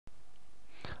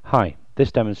Hi,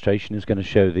 this demonstration is going to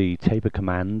show the taper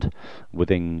command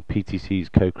within PTC's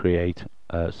Co-Create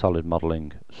solid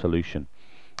modeling solution.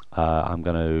 I'm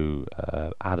going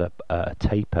to add a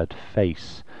tapered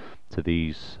face to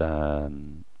these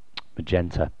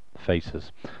magenta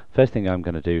faces. First thing I'm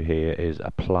going to do here is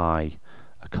apply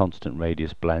a constant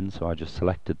radius blend. So I just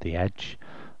selected the edge.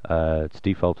 It's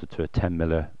defaulted to a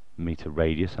 10mm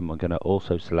radius, and we're going to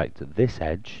also select this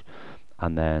edge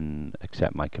and then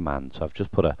accept my command. So I've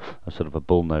just put a sort of a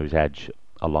bullnose edge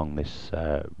along this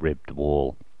ribbed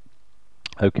wall.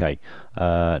 Okay,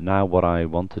 now what I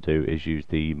want to do is use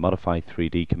the modify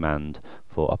 3D command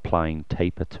for applying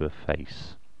taper to a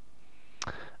face.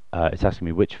 It's asking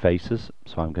me which faces,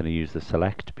 so I'm going to use the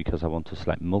select because I want to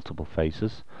select multiple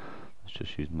faces. Let's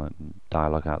just use my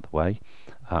dialog out the way.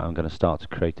 I'm going to start to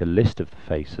create a list of the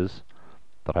faces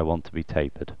that I want to be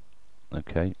tapered.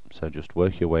 Okay, so just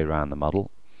work your way around the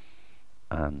model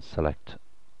and select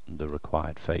the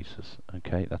required faces.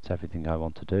 Okay, that's everything I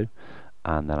want to do,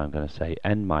 and then I'm going to say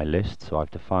end my list. So I've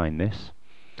defined this.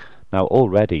 Now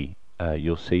already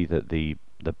you'll see that the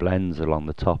blends along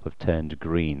the top have turned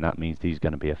green. That means these are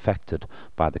going to be affected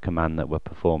by the command that we're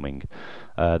performing.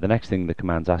 The next thing the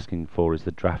command's asking for is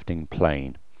the drafting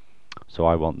plane. So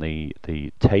I want the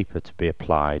taper to be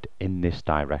applied in this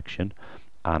direction,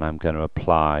 and I'm going to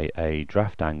apply a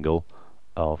draft angle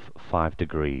of 5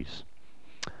 degrees.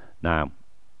 Now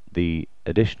the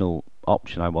additional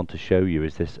option I want to show you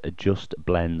is this adjust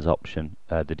blends option.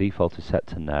 The default is set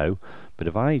to no, but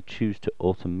if I choose to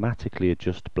automatically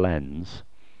adjust blends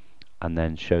and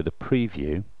then show the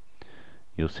preview,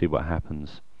 you'll see what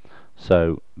happens.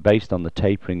 So based on the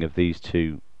tapering of these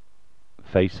two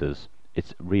faces,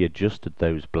 it's readjusted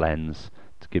those blends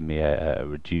to give me a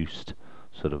reduced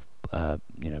sort of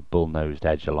bull-nosed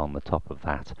edge along the top of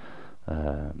that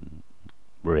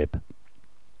rib.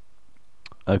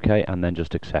 Okay, and then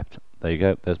just accept. There you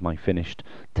go, there's my finished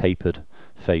tapered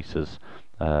faces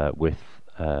with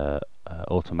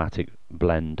automatic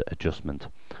blend adjustment,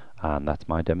 and that's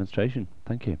my demonstration.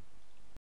 Thank you.